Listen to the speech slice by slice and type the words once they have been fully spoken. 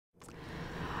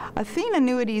Athene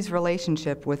Annuity's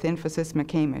relationship with Infosys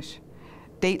McCamish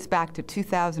dates back to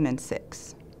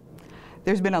 2006.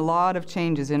 There's been a lot of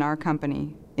changes in our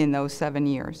company in those 7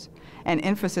 years, and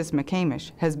Infosys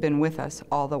McCamish has been with us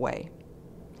all the way.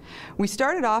 We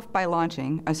started off by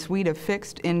launching a suite of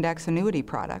fixed index annuity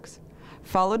products,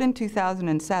 followed in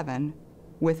 2007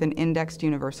 with an indexed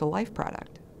universal life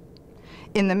product.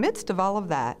 In the midst of all of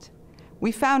that,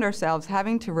 we found ourselves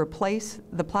having to replace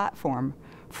the platform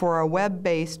for a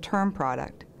web-based term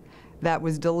product that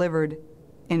was delivered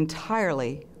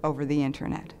entirely over the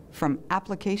internet, from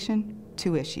application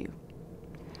to issue.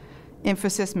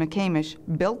 Infosys McCamish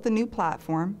built the new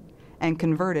platform and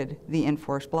converted the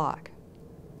in-force block.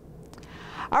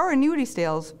 Our annuity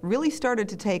sales really started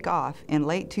to take off in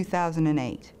late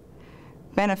 2008,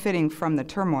 benefiting from the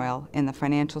turmoil in the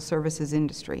financial services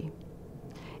industry.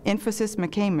 Infosys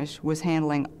McCamish was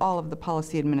handling all of the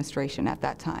policy administration at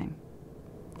that time.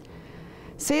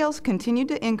 Sales continued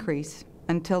to increase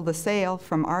until the sale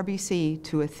from RBC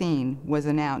to Athene was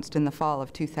announced in the fall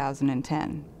of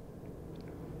 2010.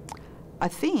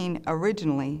 Athene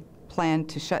originally planned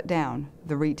to shut down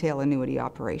the retail annuity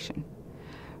operation,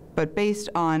 but based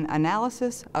on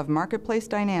analysis of marketplace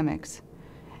dynamics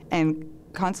and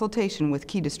consultation with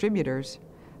key distributors,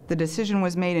 the decision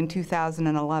was made in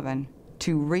 2011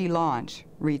 to relaunch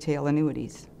retail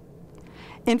annuities.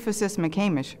 Infosys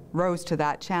McCamish rose to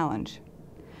that challenge.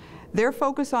 Their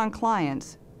focus on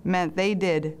clients meant they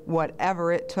did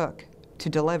whatever it took to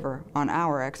deliver on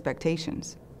our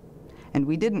expectations. And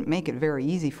we didn't make it very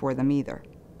easy for them either.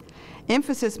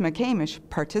 Infosys McCamish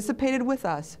participated with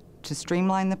us to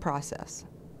streamline the process.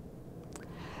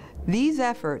 These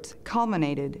efforts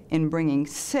culminated in bringing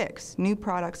 6 new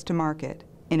products to market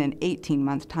in an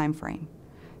 18-month time frame.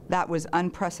 That was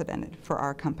unprecedented for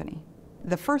our company.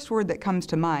 The first word that comes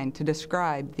to mind to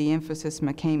describe the Infosys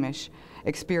McCamish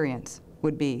experience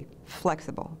would be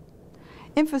flexible.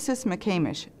 Infosys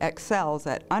McCamish excels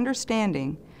at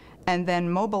understanding and then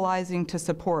mobilizing to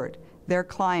support their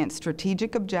clients'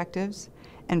 strategic objectives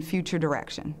and future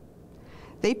direction.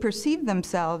 They perceive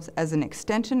themselves as an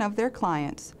extension of their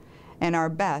clients and are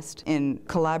best in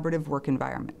collaborative work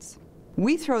environments.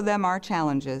 We throw them our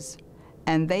challenges,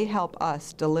 and they help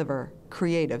us deliver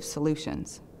creative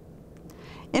solutions.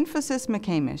 Infosys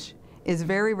McCamish is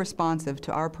very responsive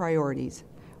to our priorities,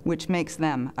 which makes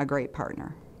them a great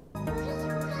partner.